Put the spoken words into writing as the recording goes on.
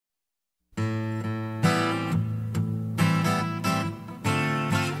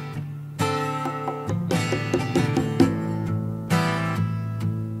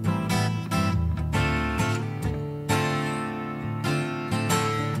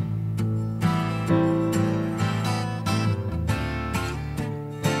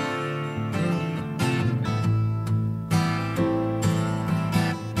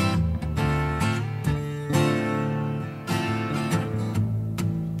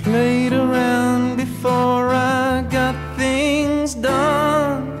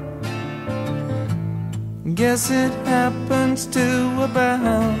Guess it happens to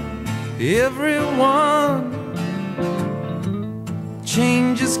about everyone.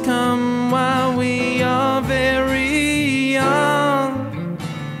 Changes come while we are very young.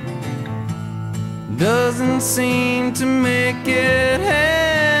 Doesn't seem to make it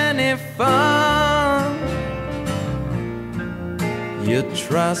any fun. You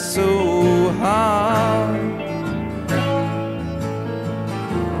try so hard,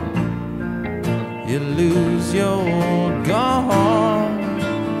 you lose your guard.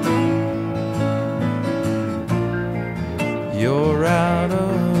 You're out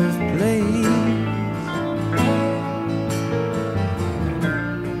of place.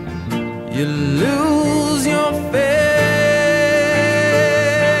 You lose your face.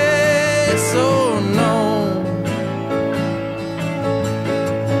 Oh no.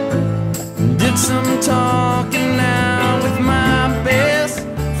 Did some talking now with my best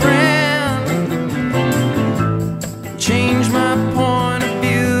friend. Change my point of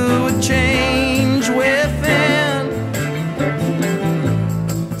view, a change within.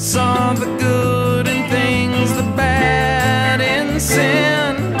 Saw the good in things, the bad in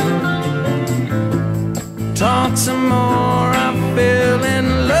sin. Talk some more, I fell in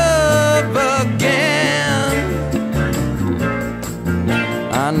love again.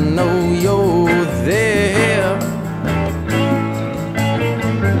 I know you're there.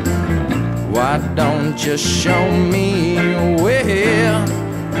 Why don't you show me where?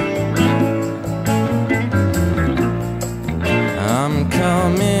 I'm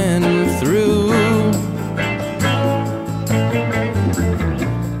coming through.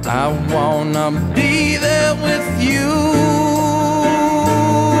 I wanna be there with you.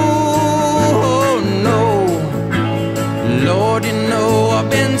 Oh no, Lord, you know I've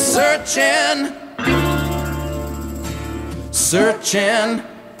been searching, searching.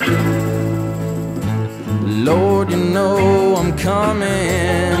 Lord, you know I'm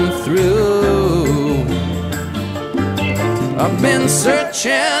coming through. I've been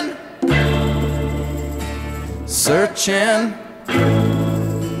searching, searching.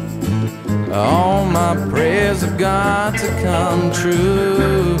 All my prayers have got to come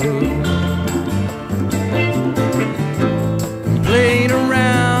true. Played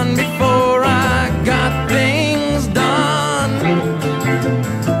around before I got things done.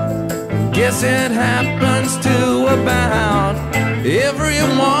 Guess it happens to about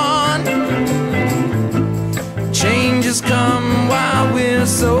everyone. Changes come while we're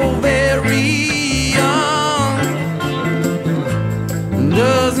so very young.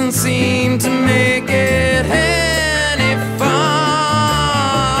 Doesn't seem to make it any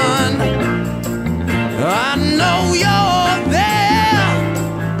fun. I know you're there.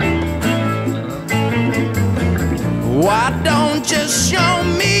 Why don't you show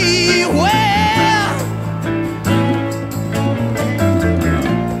me where?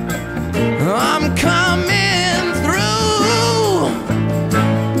 I'm coming through.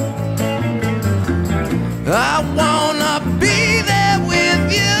 I wanna be there with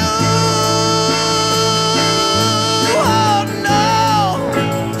you. Oh no,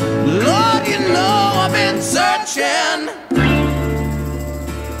 Lord, you know I've been searching,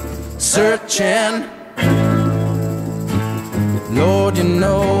 searching. Lord, you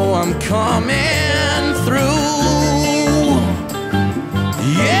know I'm coming through.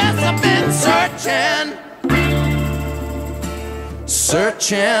 Yes, I've been searching,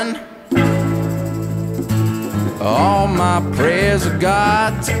 searching. All my prayers have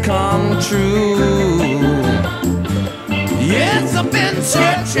got to come true. Yes, I've been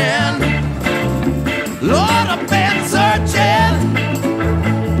searching. Lord, I've been searching.